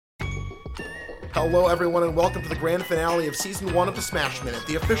Hello, everyone, and welcome to the grand finale of Season 1 of the Smash Minute,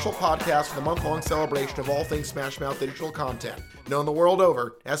 the official podcast for the month-long celebration of all things Smash Mouth digital content, known the world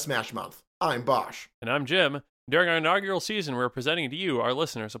over as Smash Month. I'm Bosch. And I'm Jim. During our inaugural season, we're presenting to you, our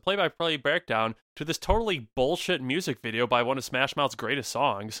listeners, a play-by-play breakdown to this totally bullshit music video by one of Smash Mouth's greatest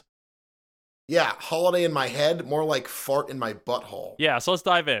songs. Yeah, holiday in my head, more like fart in my butthole. Yeah, so let's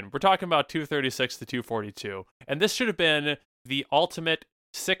dive in. We're talking about 236 to 242, and this should have been the ultimate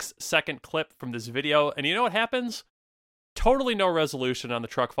 6-second clip from this video, and you know what happens? Totally no resolution on the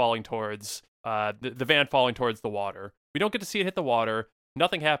truck falling towards, the van falling towards the water. We don't get to see it hit the water.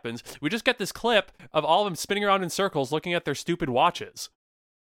 Nothing happens. We just get this clip of all of them spinning around in circles looking at their stupid watches.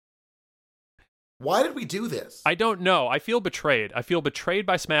 Why did we do this? I don't know. I feel betrayed. I feel betrayed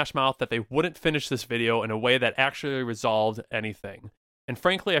by Smash Mouth that they wouldn't finish this video in a way that actually resolved anything. And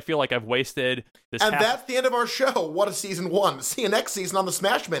frankly, I feel like I've wasted this. And that's the end of our show. What a Season 1. See you next season on the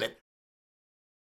Smash Minute.